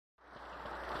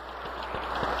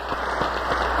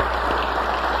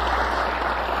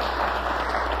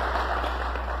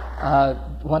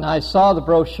When I saw the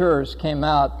brochures came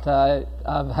out, I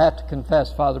have to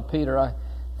confess, Father Peter, I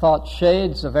thought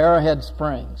shades of Arrowhead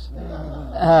Springs.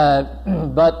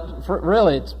 But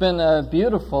really, it's been a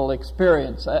beautiful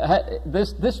experience.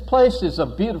 This place is a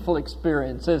beautiful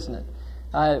experience, isn't it?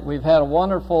 We've had a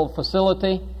wonderful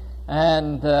facility,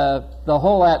 and the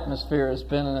whole atmosphere has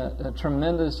been a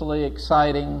tremendously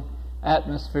exciting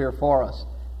atmosphere for us.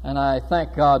 And I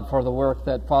thank God for the work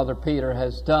that Father Peter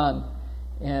has done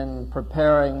in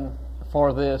preparing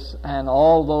for this, and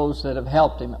all those that have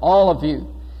helped him, all of you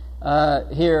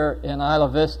here in Isla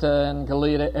Vista and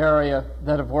Goleta area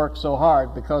that have worked so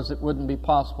hard, because it wouldn't be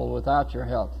possible without your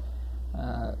help,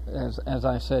 as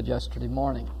I said yesterday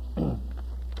morning.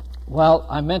 Well,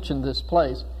 I mentioned this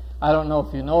place. I don't know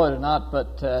if you know it or not,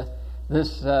 but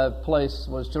this place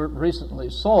was recently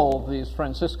sold. These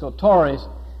Francisco Torres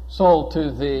sold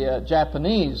to the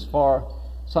Japanese for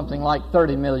something like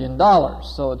 $30 million.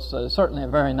 So it's certainly a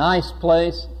very nice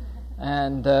place,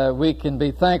 and we can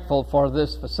be thankful for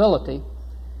this facility.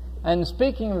 And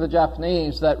speaking of the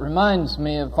Japanese, that reminds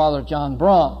me of Father John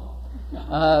Braun.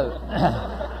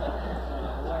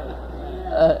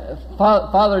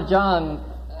 Father John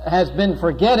has been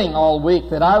forgetting all week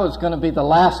that I was going to be the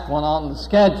last one on the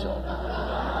schedule.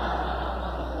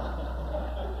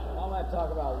 I might talk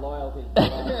about loyalty.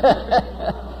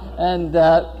 And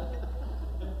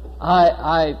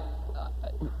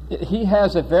he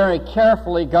has a very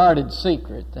carefully guarded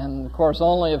secret, and of course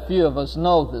only a few of us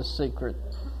know this secret.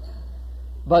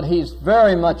 But he's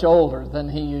very much older than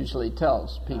he usually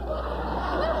tells people.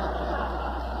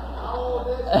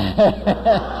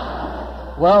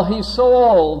 Well, he's so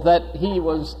old that he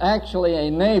was actually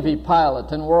a Navy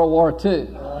pilot in World War II.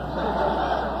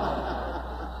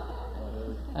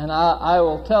 And I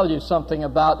will tell you something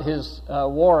about his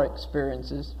war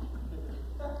experiences.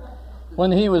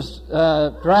 When he was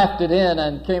drafted in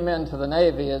and came into the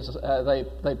Navy, as they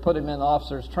put him in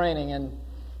officers training, and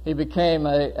he became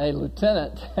a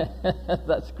lieutenant.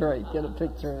 That's great. Get a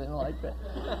picture of him like that.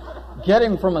 Get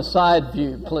him from a side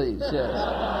view, please. Yes.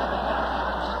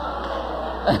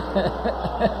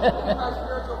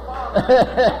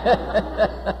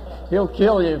 He'll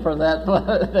kill you for that,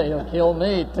 but he'll kill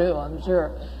me too, I'm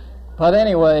sure. But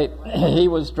anyway, he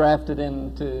was drafted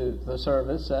into the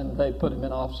service, and they put him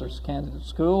in officers' candidate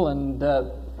school and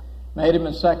made him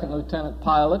a second lieutenant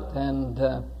pilot.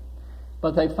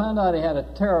 But they found out he had a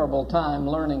terrible time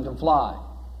learning to fly,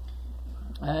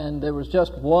 and there was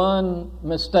just one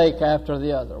mistake after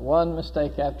the other,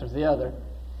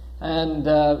 and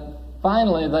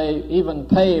finally they even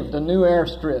paved a new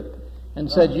airstrip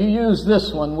and said, "You use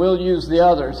this one, we'll use the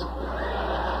others."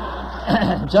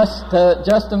 just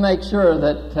to make sure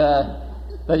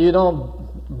that you don't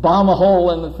bomb a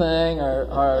hole in the thing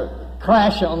or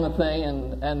crash on the thing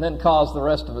and then cause the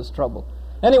rest of us trouble.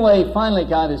 Anyway, he finally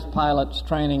got his pilot's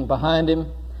training behind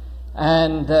him,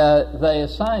 and they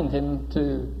assigned him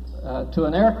to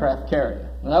an aircraft carrier.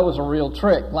 And that was a real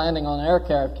trick, landing on an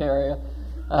aircraft carrier.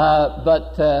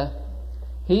 But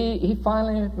he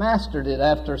finally mastered it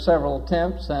after several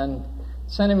attempts, and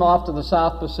sent him off to the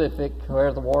South Pacific,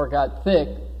 where the war got thick.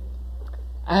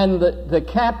 And the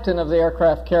captain of the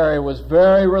aircraft carrier was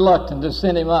very reluctant to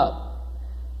send him up,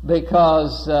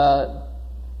 because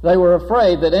they were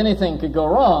afraid that anything could go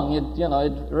wrong. He'd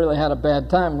really had a bad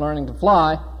time learning to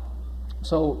fly.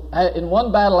 So in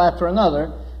one battle after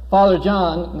another, Father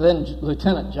John, then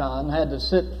Lieutenant John, had to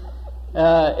sit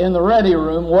in the ready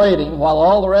room waiting while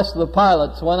all the rest of the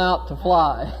pilots went out to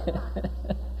fly.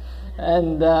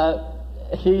 And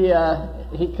he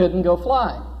couldn't go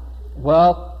flying.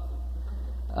 Well,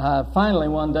 finally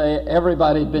one day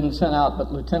everybody had been sent out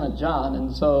but Lieutenant John,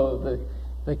 and so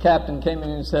the captain came in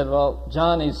and said, "Well,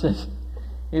 John," he says,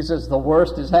 "the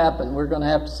worst has happened. We're going to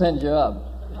have to send you up."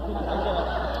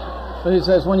 But he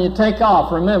says, "When you take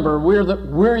off, remember,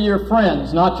 we're your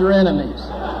friends, not your enemies.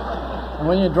 And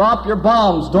when you drop your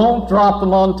bombs, don't drop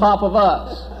them on top of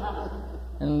us."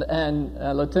 And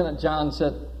Lieutenant John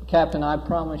said, "Captain, I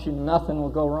promise you nothing will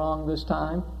go wrong this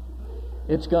time.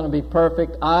 It's going to be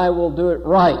perfect. I will do it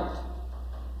right."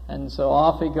 And so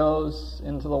off he goes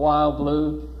into the wild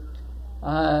blue.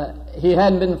 He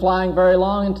hadn't been flying very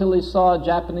long until he saw a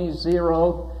Japanese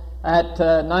Zero at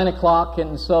 9 o'clock,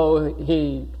 and so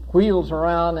he wheels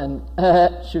around and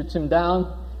shoots him down.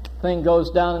 Thing goes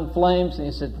down in flames, and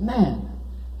he said, "Man,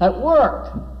 that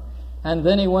worked." And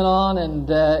then he went on, and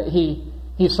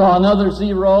he saw another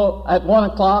Zero at 1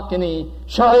 o'clock, and he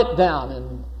shot it down.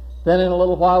 And then in a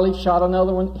little while, he shot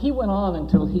another one. He went on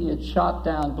until he had shot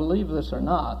down, believe this or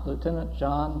not, Lieutenant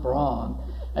John Braun,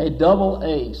 a double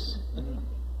ace.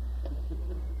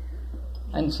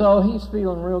 And so he's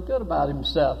feeling real good about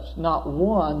himself. Not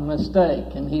one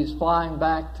mistake. And he's flying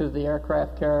back to the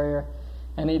aircraft carrier,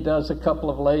 and he does a couple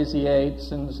of lazy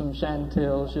eights and some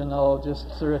chantills,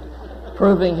 just sort of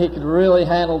proving he could really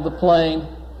handle the plane.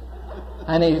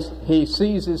 And he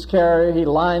sees his carrier, he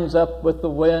lines up with the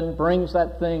wind, brings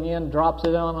that thing in, drops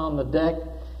it on the deck,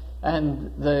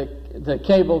 and the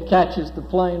cable catches the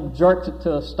plane, jerks it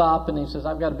to a stop, and he says,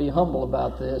 I've got to be humble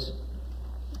about this.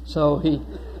 So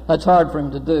that's hard for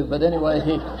him to do, but anyway,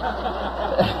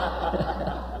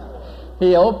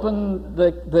 he opened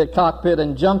the cockpit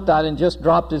and jumped out and just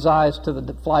dropped his eyes to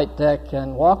the flight deck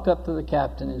and walked up to the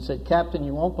captain and said, Captain,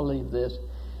 you won't believe this,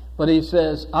 but he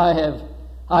says, I have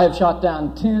shot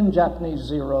down 10 Japanese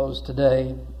Zeros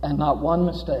today and not one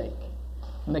mistake.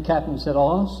 And the captain said,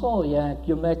 oh, so Yank,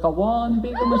 you make a one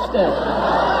big mistake.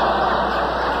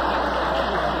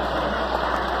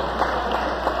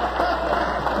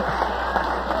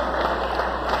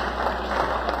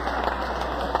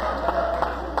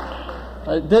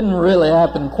 It didn't really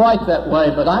happen quite that way,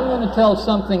 but I'm going to tell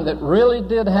something that really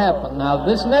did happen. Now,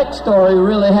 this next story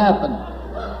really happened.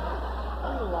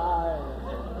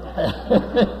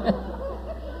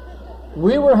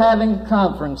 We were having a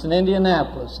conference in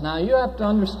Indianapolis. Now, you have to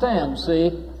understand,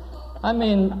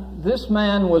 this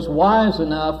man was wise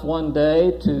enough one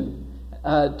day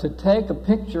to take a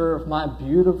picture of my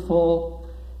beautiful,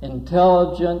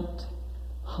 intelligent,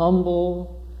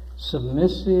 humble,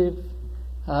 submissive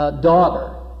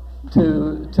daughter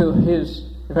to his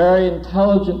very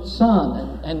intelligent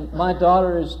son. And my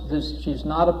daughter she's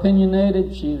not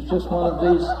opinionated. She's just one of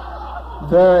these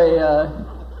very,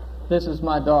 this is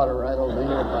my daughter right over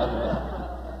here, by the way.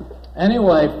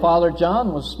 Anyway, Father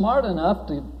John was smart enough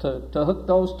to hook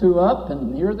those two up,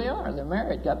 and here they are. They're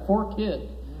married, got 4 kids.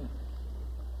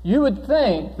 You would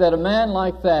think that a man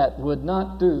like that would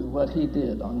not do what he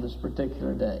did on this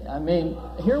particular day.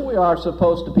 Here we are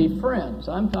supposed to be friends.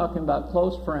 I'm talking about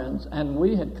close friends, and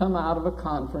we had come out of a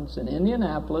conference in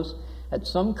Indianapolis at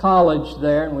some college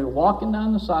there, and we were walking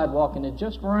down the sidewalk, and it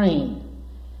just rained.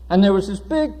 And there was this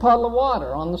big puddle of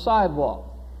water on the sidewalk.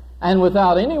 And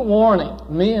without any warning,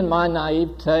 me and my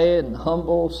naivete and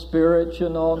humble spirit,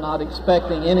 not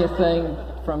expecting anything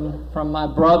from my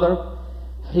brother,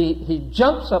 he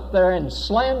jumps up there and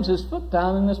slams his foot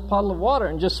down in this puddle of water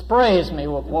and just sprays me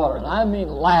with water. And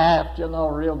laughed,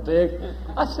 real big.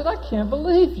 I said, I can't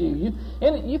believe you.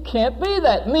 You can't be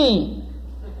that mean.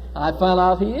 I found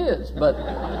out he is, but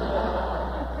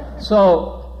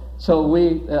so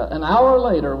we an hour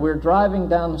later we're driving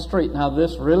down the street. Now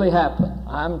this really happened.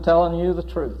 I'm telling you the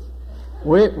truth.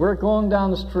 We're going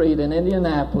down the street in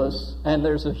Indianapolis, and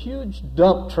there's a huge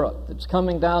dump truck that's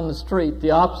coming down the street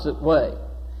the opposite way.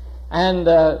 And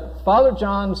Father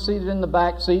John's seated in the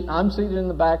back seat, I'm seated in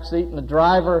the back seat, and the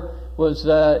driver was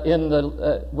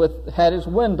had his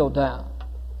window down.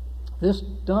 This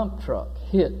dump truck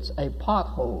hits a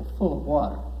pothole full of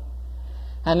water.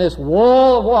 And this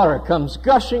wall of water comes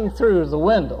gushing through the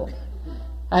window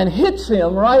and hits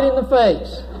him right in the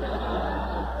face.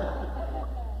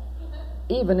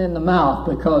 Even in the mouth,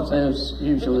 because as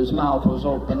usual his mouth was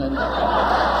open. And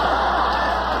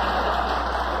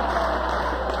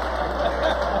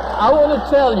I want to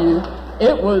tell you,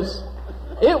 it was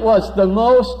the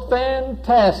most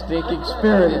fantastic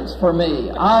experience for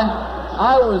me.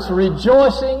 I was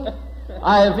rejoicing.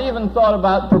 I have even thought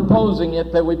about proposing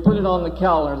it, that we put it on the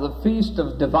calendar, the Feast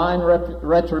of Divine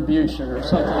Retribution or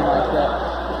something like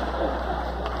that.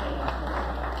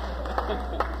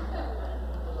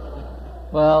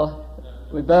 Well,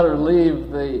 we better leave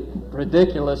the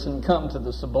ridiculous and come to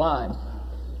the sublime.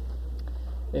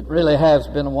 It really has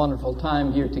been a wonderful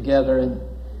time here together, and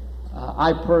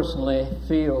I personally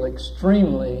feel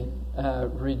extremely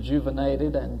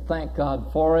rejuvenated, and thank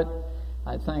God for it.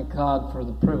 I thank God for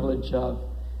the privilege of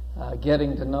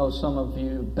getting to know some of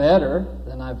you better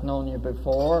than I've known you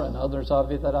before, and others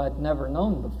of you that I'd never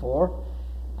known before.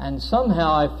 And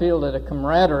somehow I feel that a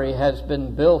camaraderie has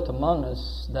been built among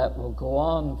us that will go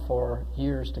on for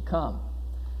years to come.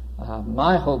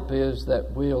 My hope is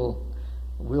that we'll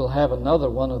have another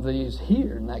one of these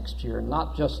here next year,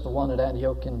 not just the one at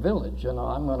Antiochian Village.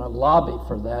 I'm going to lobby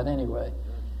for that anyway.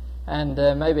 And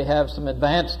maybe have some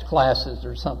advanced classes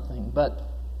or something. But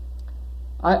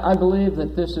I believe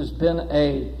that this has been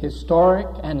a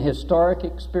historic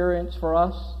experience for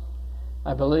us.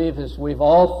 I believe, as we've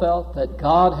all felt, that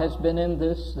God has been in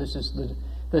this. This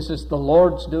is the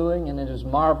Lord's doing, and it is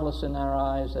marvelous in our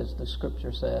eyes, as the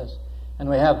Scripture says. And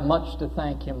we have much to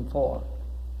thank Him for.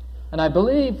 And I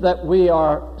believe that we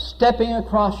are stepping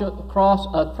across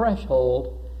a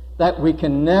threshold that we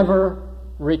can never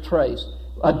retrace.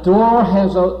 A door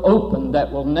has opened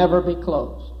that will never be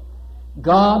closed.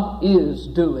 God is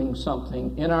doing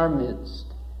something in our midst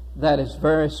that is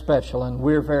very special, and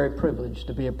we're very privileged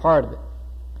to be a part of it.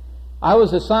 I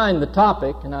was assigned the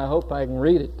topic, and I hope I can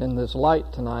read it in this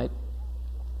light tonight,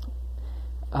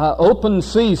 open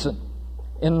season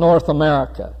in North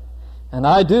America. And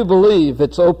I do believe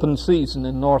it's open season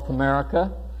in North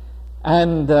America,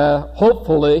 and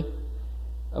hopefully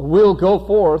we'll go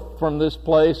forth from this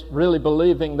place really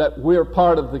believing that we're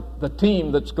part of the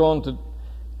team that's going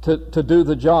to do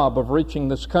the job of reaching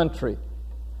this country.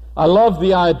 I love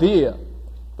the idea.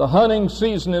 The hunting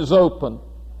season is open,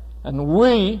 and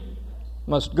we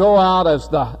must go out as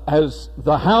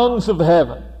the hounds of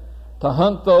heaven to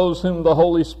hunt those whom the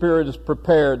Holy Spirit is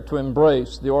prepared to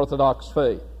embrace the Orthodox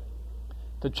faith.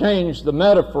 To change the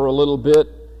metaphor a little bit,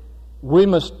 we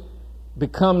must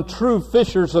become true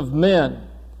fishers of men,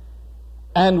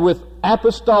 and with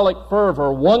apostolic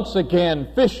fervor once again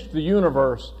fish the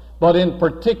universe, but in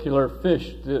particular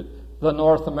fish the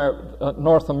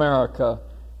North America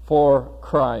for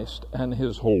Christ and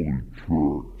His holy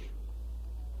church.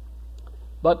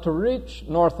 But to reach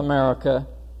North America,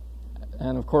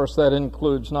 and of course that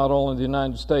includes not only the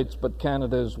United States but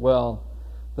Canada as well,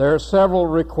 there are several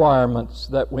requirements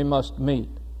that we must meet.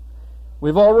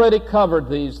 We've already covered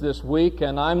these this week,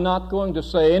 and I'm not going to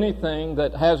say anything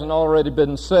that hasn't already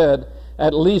been said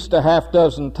at least a half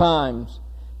dozen times.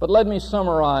 But let me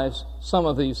summarize some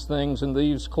of these things in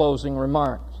these closing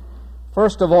remarks.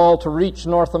 First of all, to reach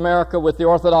North America with the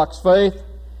Orthodox faith,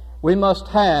 we must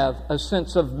have a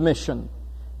sense of mission.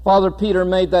 Father Peter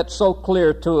made that so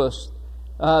clear to us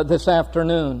this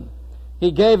afternoon. He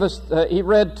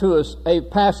read to us a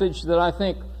passage that I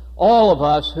think all of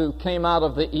us who came out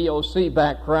of the EOC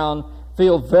background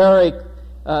feel very,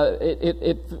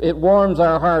 it warms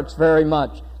our hearts very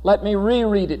much. Let me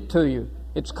reread it to you.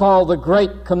 It's called the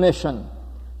Great Commission.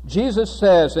 Jesus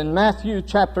says in Matthew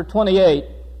chapter 28,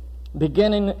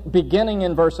 beginning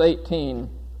in verse 18,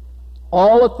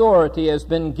 "All authority has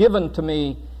been given to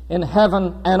me in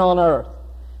heaven and on earth.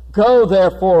 Go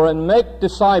therefore and make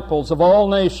disciples of all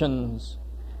nations,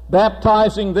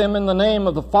 baptizing them in the name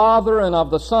of the Father and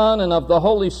of the Son and of the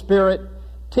Holy Spirit,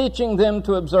 teaching them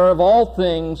to observe all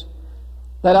things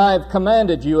that I have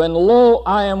commanded you. And lo,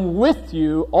 I am with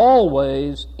you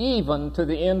always, even to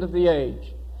the end of the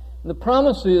age." And the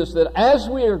promise is that as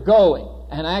we are going,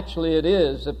 and actually it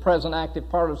is a present active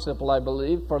participle, I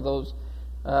believe, for those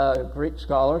Greek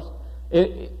scholars,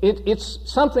 it's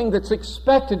something that's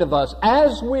expected of us.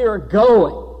 As we are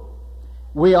going,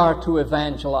 we are to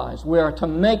evangelize. We are to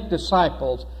make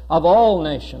disciples of all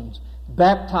nations,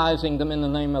 baptizing them in the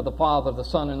name of the Father, the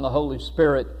Son, and the Holy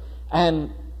Spirit,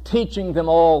 and teaching them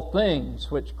all things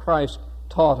which Christ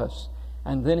taught us.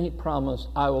 And then He promised,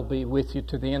 "I will be with you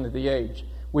to the end of the age."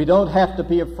 We don't have to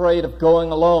be afraid of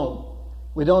going alone.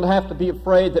 We don't have to be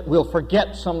afraid that we'll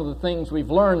forget some of the things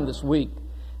we've learned this week,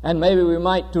 and maybe we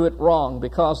might do it wrong,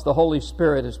 because the Holy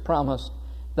Spirit has promised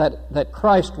that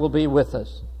Christ will be with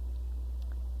us.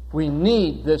 We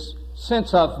need this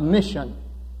sense of mission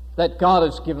that God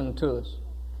has given to us.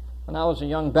 When I was a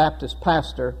young Baptist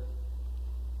pastor,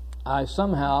 I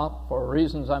somehow, for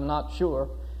reasons I'm not sure,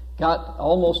 got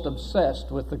almost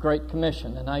obsessed with the Great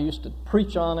Commission, and I used to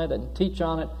preach on it and teach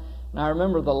on it. And I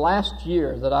remember the last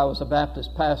year that I was a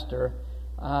Baptist pastor,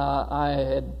 I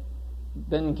had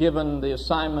been given the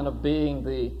assignment of being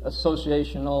the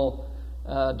associational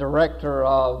director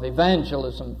of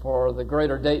evangelism for the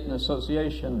Greater Dayton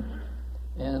Association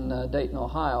in Dayton,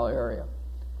 Ohio area.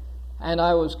 And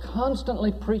I was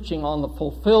constantly preaching on the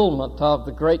fulfillment of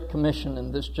the Great Commission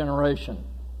in this generation.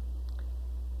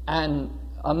 And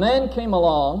a man came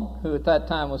along who at that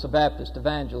time was a Baptist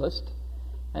evangelist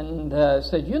and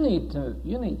said, you need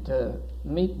to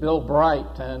meet Bill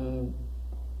Bright and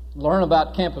learn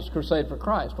about Campus Crusade for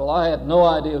Christ. Well, I had no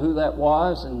idea who that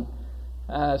was, and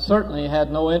certainly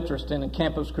had no interest in a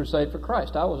Campus Crusade for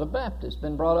Christ. I was a Baptist,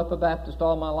 been brought up a Baptist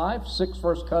all my life, 6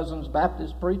 first cousins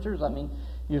Baptist preachers. I mean,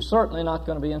 you're certainly not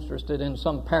going to be interested in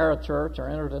some parachurch or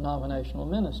interdenominational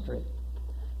ministry.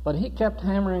 But he kept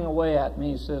hammering away at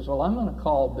me. He says, well, I'm going to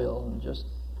call Bill and just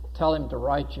tell him to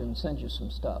write you and send you some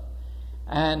stuff.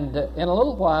 And in a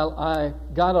little while, I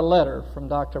got a letter from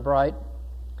Dr. Bright,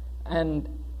 and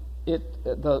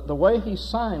the way he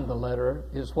signed the letter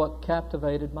is what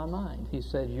captivated my mind. He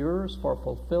said, yours for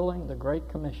fulfilling the Great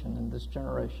Commission in this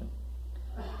generation.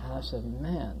 And I said,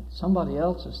 man, somebody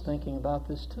else is thinking about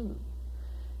this too.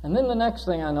 And then the next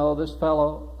thing I know, this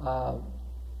fellow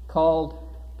called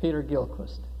Peter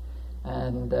Gilchrist.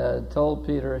 and told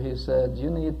Peter, he said, you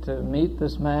need to meet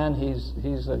this man.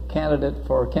 He's a candidate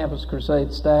for Campus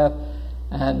Crusade staff.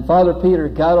 And Father Peter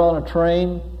got on a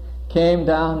train, came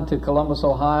down to Columbus,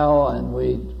 Ohio, and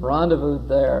we rendezvoused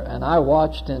there. And I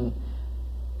watched in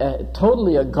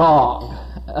totally agog,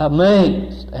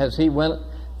 amazed, as he went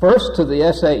first to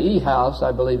the SAE house,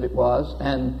 I believe it was,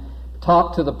 and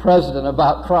talked to the president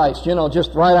about Christ. You know,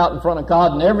 just right out in front of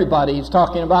God and everybody, he's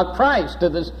talking about Christ to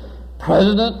this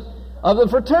president of the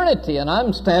fraternity. And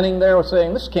I'm standing there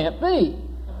saying, this can't be.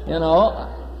 You know,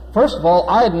 first of all,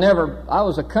 I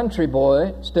was a country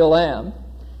boy, still am,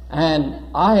 and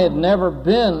I had never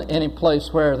been any place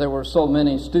where there were so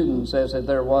many students as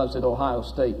there was at Ohio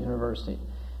State University.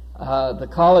 The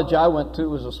college I went to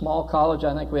was a small college.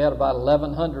 I think we had about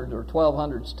 1,100 or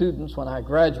 1,200 students when I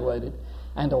graduated.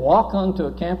 And to walk onto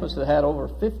a campus that had over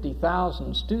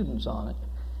 50,000 students on it,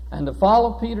 and to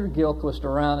follow Peter Gilchrist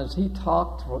around as he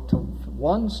talked to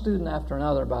one student after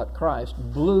another about Christ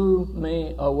blew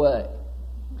me away.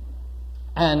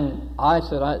 And I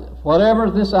said, whatever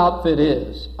this outfit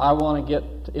is, I want to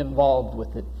get involved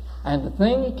with it. And the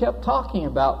thing he kept talking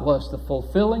about was the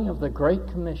fulfilling of the Great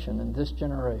Commission in this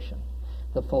generation.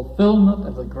 The fulfillment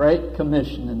of the Great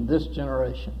Commission in this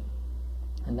generation.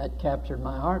 And that captured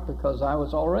my heart because I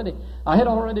had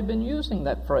already been using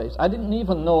that phrase. I didn't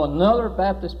even know another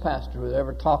Baptist pastor who had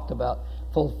ever talked about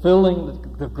fulfilling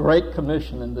the Great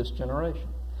Commission in this generation.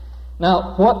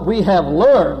 Now, what we have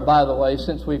learned, by the way,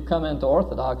 since we've come into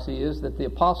Orthodoxy is that the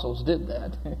apostles did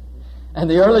that. And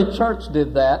the early church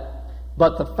did that.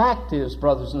 But the fact is,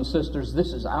 brothers and sisters,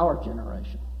 this is our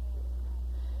generation.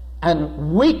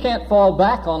 And we can't fall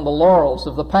back on the laurels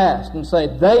of the past and say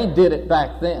they did it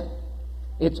back then.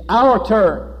 It's our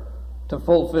turn to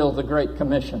fulfill the Great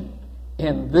Commission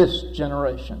in this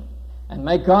generation. And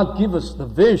may God give us the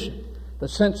vision, the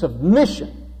sense of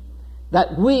mission,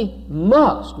 that we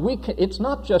must. It's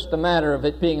not just a matter of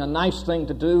it being a nice thing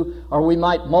to do, or we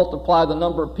might multiply the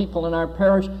number of people in our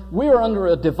parish. We are under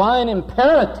a divine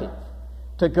imperative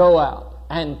to go out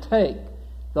and take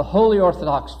the Holy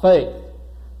Orthodox faith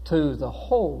to the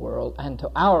whole world and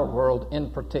to our world in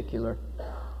particular.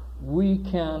 We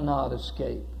cannot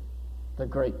escape the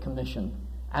Great Commission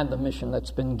and the mission that's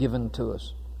been given to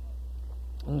us.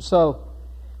 And so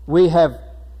we have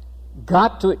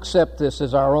got to accept this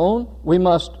as our own. We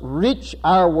must reach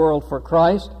our world for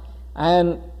Christ,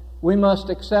 and we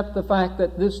must accept the fact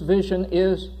that this vision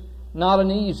is not an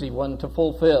easy one to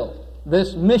fulfill.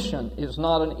 This mission is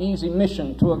not an easy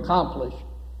mission to accomplish.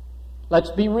 Let's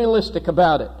be realistic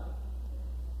about it.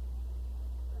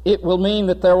 It will mean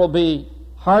that there will be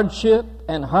hardship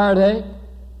and heartache,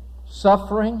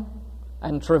 suffering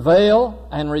and travail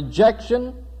and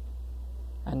rejection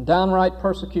and downright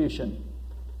persecution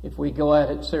if we go at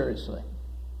it seriously.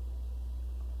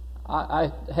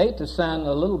 I hate to sound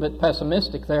a little bit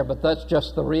pessimistic there, but that's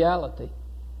just the reality.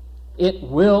 It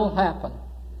will happen.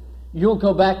 You'll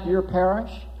go back to your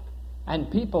parish,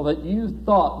 and people that you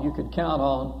thought you could count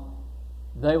on,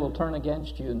 they will turn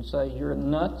against you and say, you're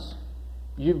nuts.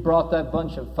 You've brought that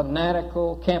bunch of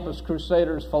fanatical Campus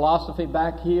Crusaders philosophy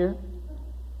back here.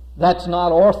 That's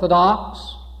not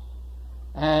orthodox.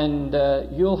 And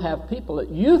you'll have people that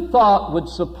you thought would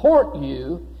support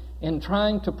you in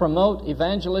trying to promote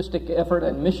evangelistic effort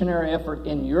and missionary effort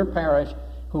in your parish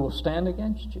who will stand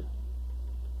against you.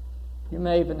 You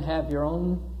may even have your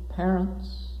own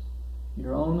parents,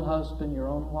 your own husband, your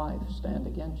own wife stand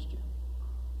against you.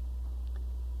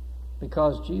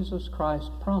 Because Jesus Christ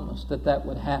promised that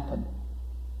would happen.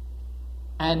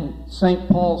 And St.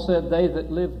 Paul said, they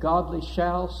that live godly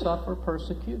shall suffer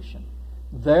persecution.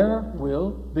 There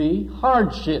will be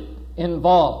hardship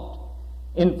involved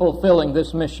in fulfilling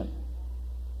this mission.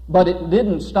 But it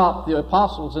didn't stop the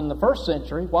apostles in the first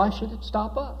century. Why should it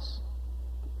stop us?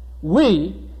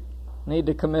 We need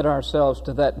to commit ourselves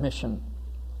to that mission.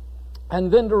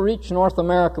 And then to reach North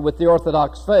America with the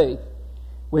Orthodox faith,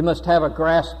 we must have a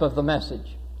grasp of the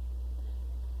message.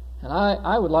 And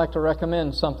I would like to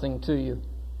recommend something to you.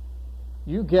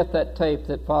 You get that tape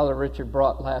that Father Richard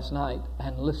brought last night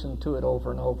and listen to it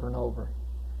over and over and over.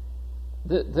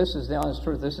 This is the honest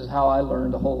truth. This is how I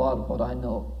learned a whole lot of what I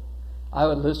know. I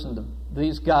would listen to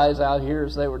these guys out here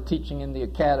as they were teaching in the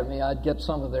academy. I'd get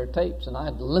some of their tapes and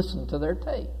I'd listen to their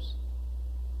tapes.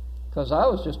 Because I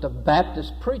was just a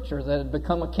Baptist preacher that had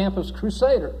become a Campus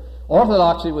Crusader.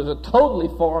 Orthodoxy was a totally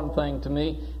foreign thing to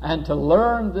me, and to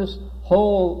learn this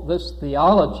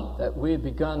theology that we had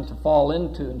begun to fall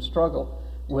into and struggle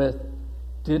with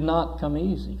did not come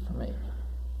easy for me.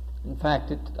 In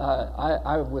fact,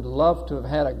 I would love to have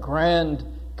had a grand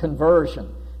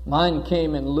conversion. Mine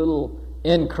came in little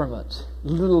increments,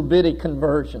 little bitty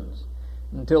conversions,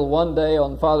 until one day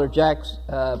on Father Jack's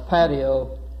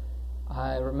patio,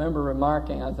 I remember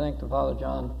remarking, I think, to Father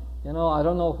John, I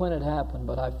don't know when it happened,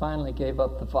 but I finally gave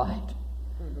up the fight.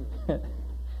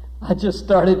 I just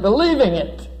started believing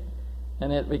it,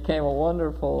 and it became a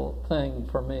wonderful thing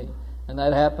for me. And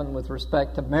that happened with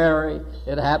respect to Mary.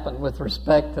 It happened with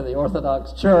respect to the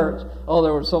Orthodox Church. Oh,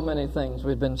 there were so many things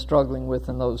we'd been struggling with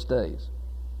in those days.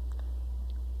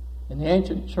 In the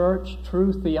ancient church,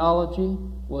 true theology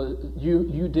was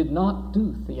you did not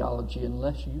do theology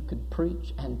unless you could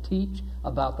preach and teach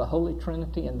about the Holy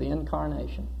Trinity and the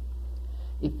Incarnation.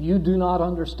 If you do not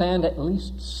understand at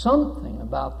least something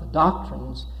about the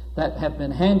doctrines that have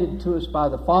been handed to us by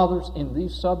the fathers in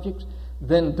these subjects,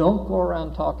 then don't go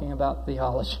around talking about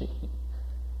theology.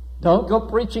 Don't go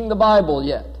preaching the Bible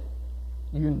yet.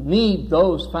 You need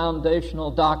those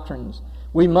foundational doctrines.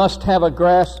 We must have a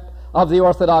grasp of the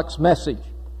Orthodox message.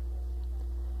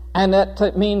 And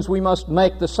that means we must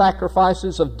make the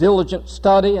sacrifices of diligent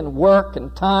study and work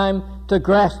and time to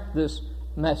grasp this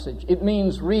message. It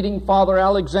means reading Father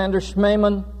Alexander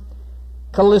Schmemann,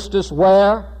 Callistus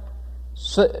Ware,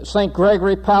 St.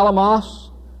 Gregory Palamas,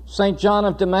 St. John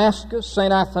of Damascus,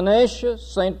 St.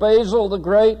 Athanasius, St. Basil the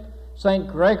Great, St.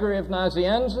 Gregory of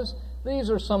Nazianzus. These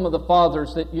are some of the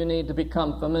fathers that you need to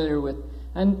become familiar with.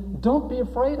 And don't be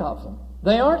afraid of them.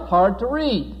 They aren't hard to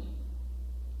read.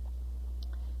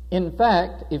 In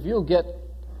fact, if you'll get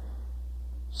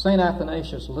St.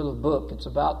 Athanasius' little book, it's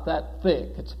about that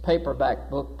thick. It's a paperback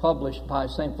book published by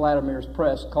St. Vladimir's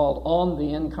Press called On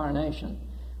the Incarnation.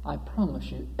 I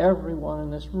promise you, everyone in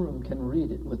this room can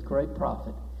read it with great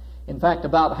profit. In fact,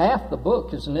 about half the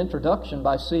book is an introduction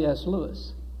by C.S.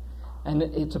 Lewis. And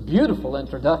it's a beautiful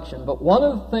introduction, but one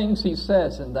of the things he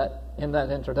says in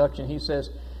that introduction, he says,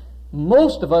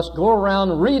 most of us go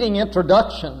around reading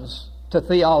introductions to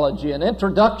theology and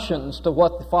introductions to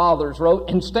what the fathers wrote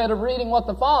instead of reading what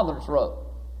the fathers wrote.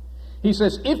 He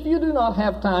says, if you do not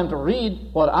have time to read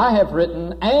what I have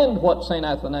written and what St.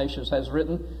 Athanasius has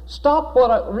written, stop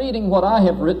reading what I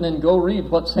have written and go read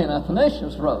what St.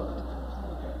 Athanasius wrote.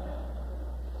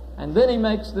 And then he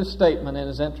makes this statement in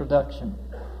his introduction.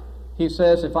 He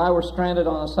says, if I were stranded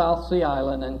on a South Sea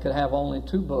island and could have only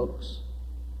 2 books,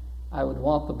 I would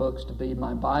want the books to be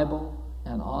my Bible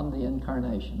and On the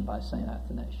Incarnation by St.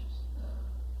 Athanasius.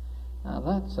 Now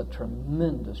that's a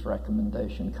tremendous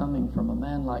recommendation coming from a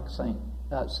man like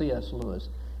C.S. Lewis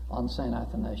on St.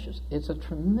 Athanasius. It's a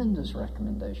tremendous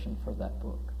recommendation for that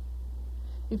book.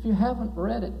 If you haven't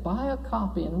read it, buy a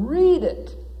copy and read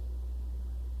it.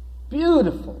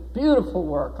 Beautiful, beautiful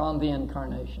work on the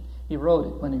Incarnation. He wrote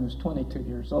it when he was 22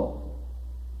 years old.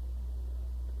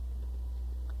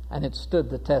 And it stood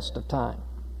the test of time.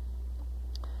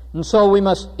 And so we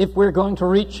must, if we're going to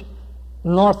reach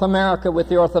North America with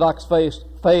the Orthodox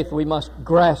faith, we must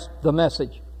grasp the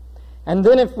message. And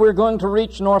then if we're going to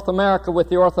reach North America with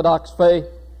the Orthodox faith,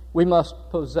 we must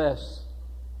possess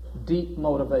deep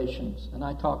motivations. And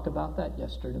I talked about that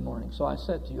yesterday morning. So I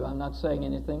said to you, I'm not saying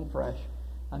anything fresh.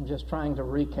 I'm just trying to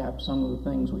recap some of the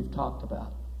things we've talked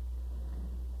about.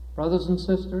 Brothers and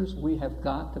sisters, we have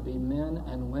got to be men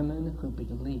and women who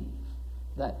believe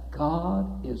that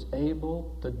God is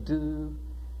able to do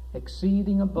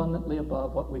exceeding abundantly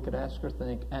above what we could ask or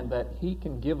think, and that He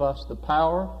can give us the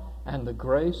power and the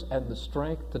grace and the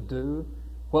strength to do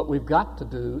what we've got to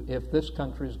do if this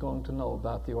country is going to know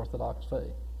about the Orthodox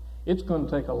faith. It's going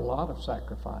to take a lot of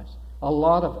sacrifice, a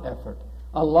lot of effort,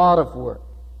 a lot of work.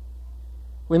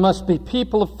 We must be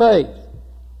people of faith.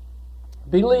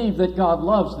 Believe that God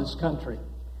loves this country,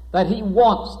 that He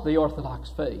wants the Orthodox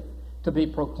faith to be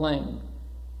proclaimed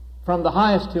from the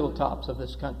highest hilltops of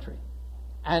this country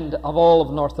and of all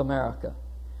of North America.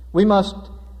 We must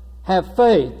have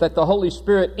faith that the Holy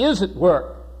Spirit is at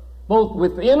work, both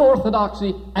within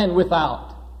Orthodoxy and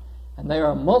without. And there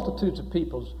are multitudes of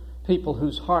people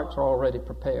whose hearts are already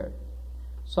prepared.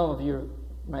 Some of you,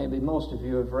 maybe most of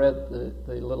you, have read the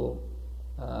little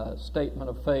statement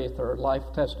of faith or life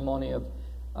testimony of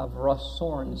Russ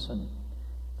Sorensen,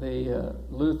 the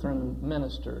Lutheran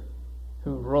minister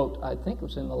who wrote, I think it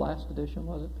was in the last edition,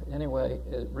 was it? Anyway,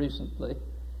 recently.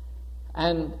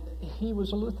 And he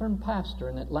was a Lutheran pastor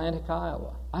in Atlantic,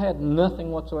 Iowa. I had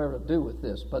nothing whatsoever to do with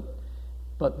this,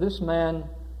 but this man,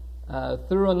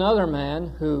 through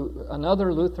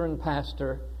another Lutheran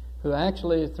pastor, who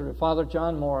actually, through Father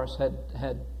John Morris,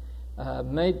 had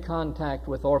made contact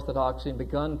with Orthodoxy and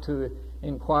begun to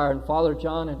inquire. And Father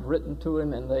John had written to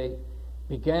him, and they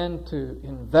began to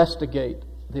investigate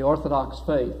the Orthodox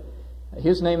faith.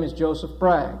 His name is Joseph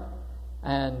Bragg.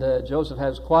 And Joseph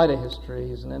has quite a history.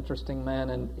 He's an interesting man,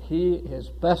 and his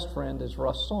best friend is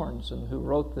Russ Sorensen, who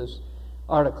wrote this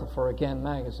article for Again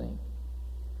magazine.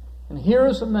 And here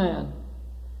is a man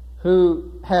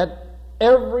who had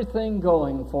everything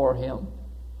going for him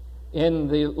in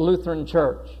the Lutheran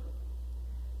Church.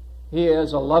 He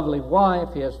has a lovely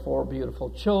wife. He has 4 beautiful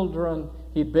children.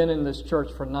 He'd been in this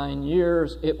church for 9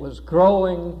 years. It was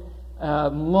growing.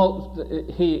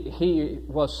 He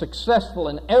was successful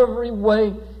in every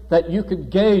way that you could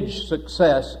gauge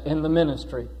success in the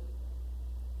ministry.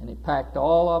 And he packed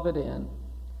all of it in,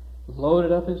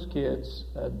 loaded up his kids.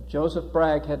 Joseph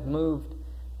Bragg had moved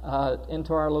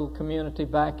into our little community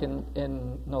back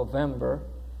in November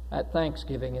at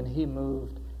Thanksgiving, and he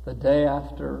moved the day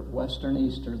after Western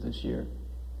Easter this year.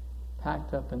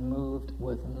 Packed up and moved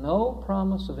with no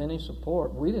promise of any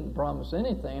support. We didn't promise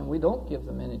anything, and we don't give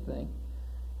them anything.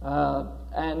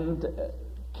 And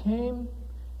came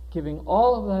giving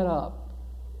all of that up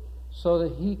so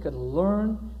that he could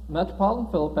learn.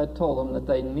 Metropolitan Philip had told them that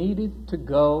they needed to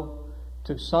go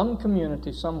to some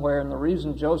community somewhere, and the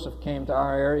reason Joseph came to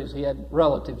our area is he had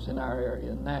relatives in our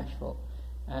area in Nashville,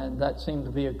 and that seemed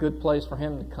to be a good place for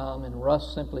him to come, and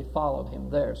Russ simply followed him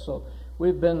there. So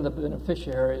we've been the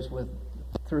beneficiaries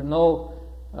through no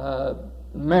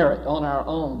merit on our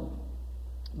own.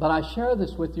 But I share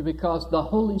this with you because the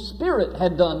Holy Spirit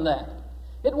had done that.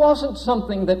 It wasn't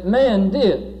something that man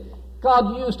did.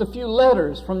 God used a few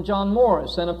letters from John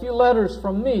Morris and a few letters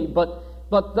from me, but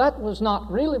that was not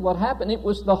really what happened. It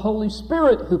was the Holy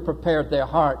Spirit who prepared their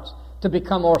hearts to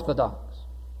become Orthodox.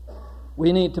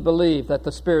 We need to believe that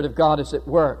the Spirit of God is at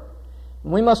work.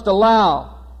 And we must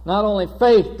allow not only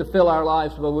faith to fill our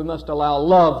lives, but we must allow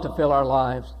love to fill our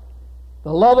lives.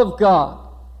 The love of God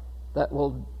that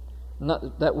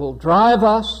will drive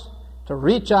us to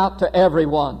reach out to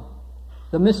everyone.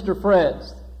 The Mr.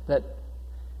 Freds that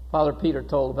Father Peter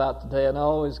told about today, and I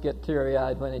always get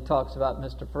teary-eyed when he talks about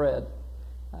Mr. Fred.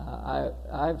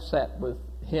 I've sat with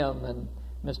him and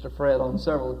Mr. Fred on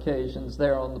several occasions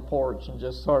there on the porch and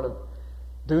just sort of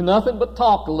do nothing but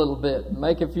talk a little bit and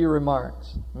make a few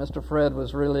remarks. Mr. Fred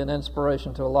was really an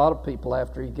inspiration to a lot of people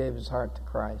after he gave his heart to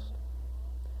Christ.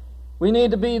 We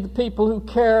need to be the people who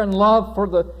care and love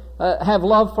have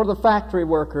love for the factory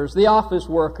workers, the office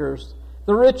workers,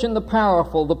 the rich and the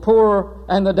powerful, the poor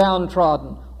and the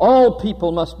downtrodden. All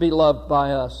people must be loved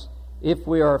by us if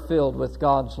we are filled with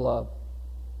God's love.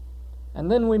 And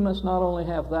then we must not only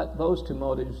have those two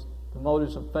motives, the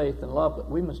motives of faith and love, but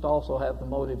we must also have the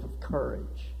motive of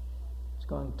courage. It's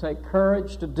going to take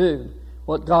courage to do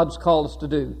what God's called us to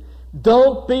do.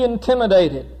 Don't be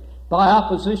intimidated by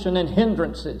opposition and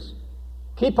hindrances.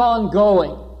 Keep on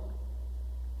going.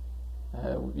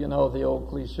 You know the old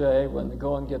cliche, when the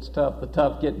going gets tough, the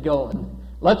tough get going.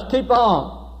 Let's keep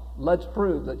on. Let's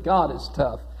prove that God is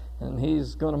tough, and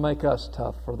He's going to make us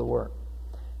tough for the work.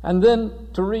 And then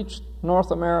to reach North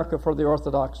America for the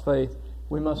Orthodox faith,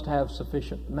 we must have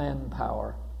sufficient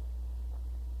manpower.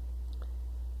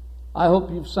 I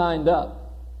hope you've signed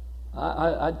up.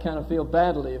 I'd kind of feel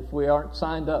badly if we aren't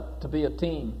signed up to be a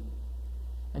team.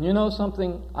 And you know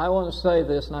something, I want to say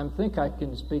this, and I think I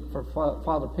can speak for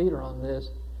Father Peter on this,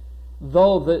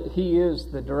 though that he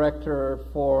is the director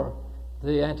for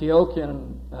the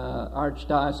Antiochian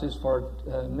Archdiocese for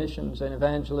Missions and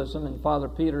Evangelism, and Father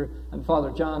Peter and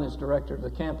Father John is director of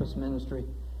the campus ministry.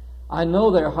 I know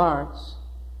their hearts,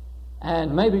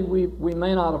 and maybe we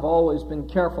may not have always been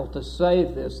careful to say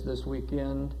this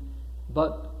weekend,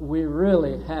 but we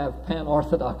really have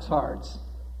pan-Orthodox hearts.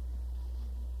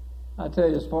 I tell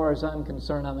you, as far as I'm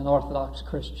concerned, I'm an Orthodox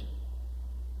Christian.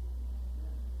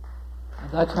 And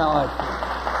that's how I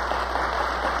feel.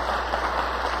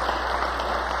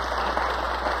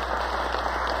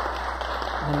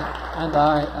 And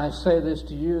I say this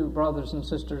to you, brothers and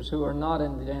sisters who are not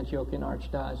in the Antiochian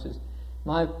Archdiocese.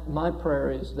 My prayer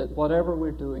is that whatever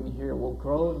we're doing here will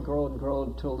grow and grow and grow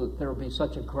until there will be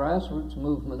such a grassroots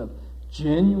movement of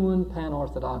genuine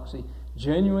pan-Orthodoxy,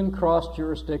 genuine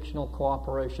cross-jurisdictional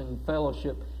cooperation,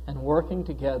 fellowship, and working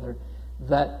together,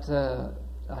 that,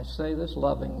 I say this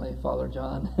lovingly, Father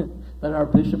John, that our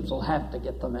bishops will have to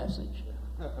get the message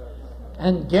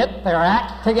and get their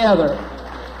act together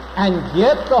and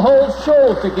get the whole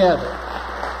show together.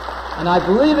 And I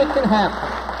believe it can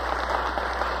happen.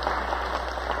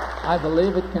 I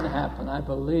believe it can happen. I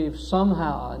believe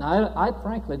somehow, and I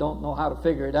frankly don't know how to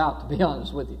figure it out, to be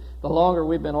honest with you. The longer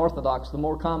we've been Orthodox, the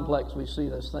more complex we see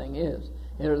this thing is.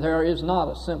 There is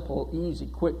not a simple, easy,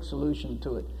 quick solution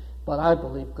to it. But I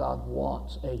believe God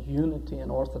wants a unity in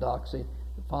Orthodoxy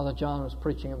that Father John was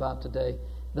preaching about today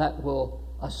that will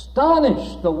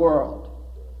astonish the world.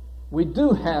 We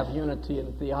do have unity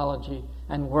in theology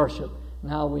and worship.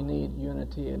 Now we need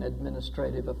unity in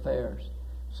administrative affairs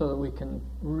so that we can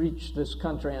reach this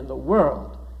country and the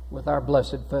world with our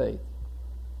blessed faith.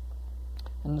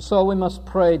 And so we must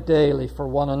pray daily for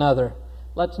one another.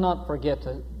 Let's not forget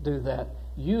to do that.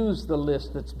 Use the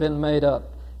list that's been made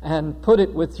up and put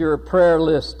it with your prayer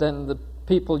list and the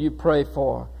people you pray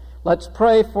for. Let's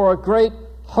pray for a great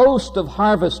host of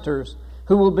harvesters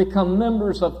who will become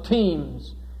members of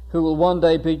teams, who will one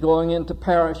day be going into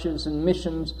parishes and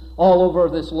missions all over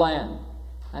this land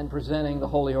and presenting the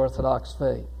Holy Orthodox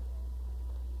faith.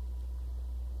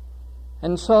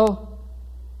 And so,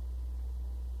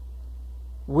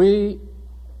 we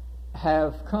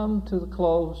have come to the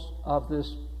close of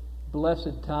this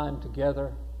blessed time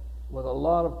together with a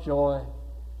lot of joy,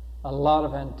 a lot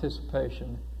of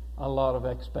anticipation, a lot of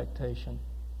expectation.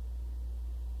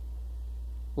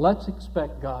 Let's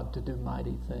expect God to do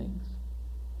mighty things.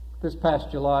 This past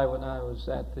July, when I was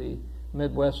at the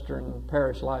Midwestern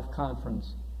Parish Life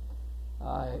Conference,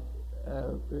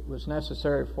 it was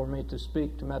necessary for me to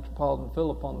speak to Metropolitan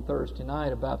Philip on Thursday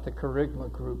night about the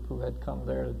Kerygma group who had come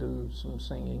there to do some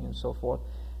singing and so forth.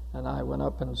 And I went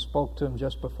up and spoke to him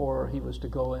just before he was to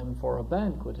go in for a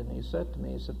banquet. And he said to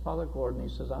me, he said, Father Gordon,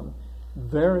 he says, I'm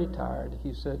very tired.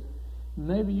 He said,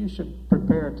 maybe you should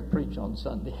prepare to preach on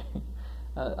Sunday.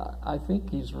 I think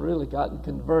he's really gotten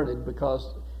converted,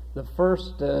 because the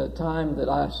first time that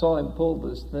I saw him pull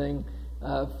this thing,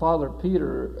 Father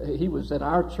Peter, he was at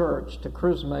our church to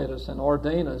chrismate us and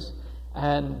ordain us,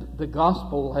 and the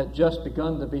gospel had just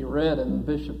begun to be read, and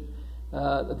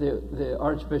the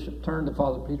Archbishop turned to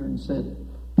Father Peter and said,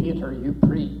 Peter, you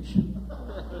preach.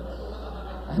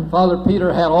 And Father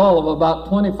Peter had all of about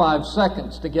 25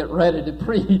 seconds to get ready to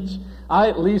preach. I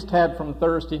at least had from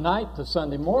Thursday night to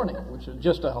Sunday morning, which is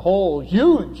just a whole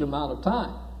huge amount of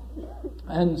time.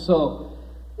 And so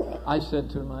I said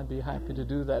to him I'd be happy to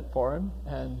do that for him.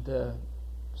 And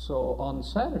so on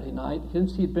Saturday night,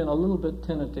 since he'd been a little bit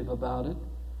tentative about it,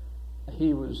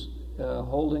 he was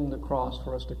holding the cross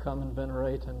for us to come and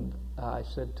venerate. And I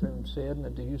said to him, say, Edna,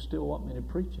 do you still want me to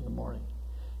preach in the morning?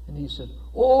 And he said,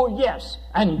 oh, yes,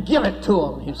 and give it to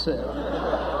him, he said.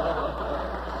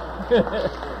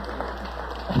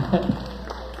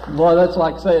 Boy, that's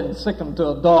like saying sick 'em to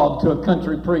a dog to a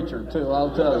country preacher, too,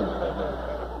 I'll tell you.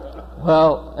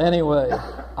 Well, anyway,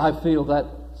 I feel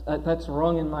that's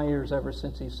rung in my ears ever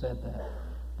since he said that.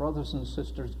 Brothers and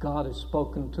sisters, God has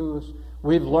spoken to us.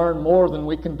 We've learned more than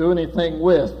we can do anything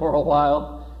with for a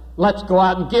while. Let's go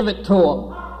out and give it to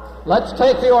them. Let's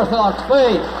take the Orthodox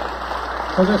faith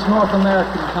to this North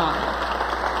American continent.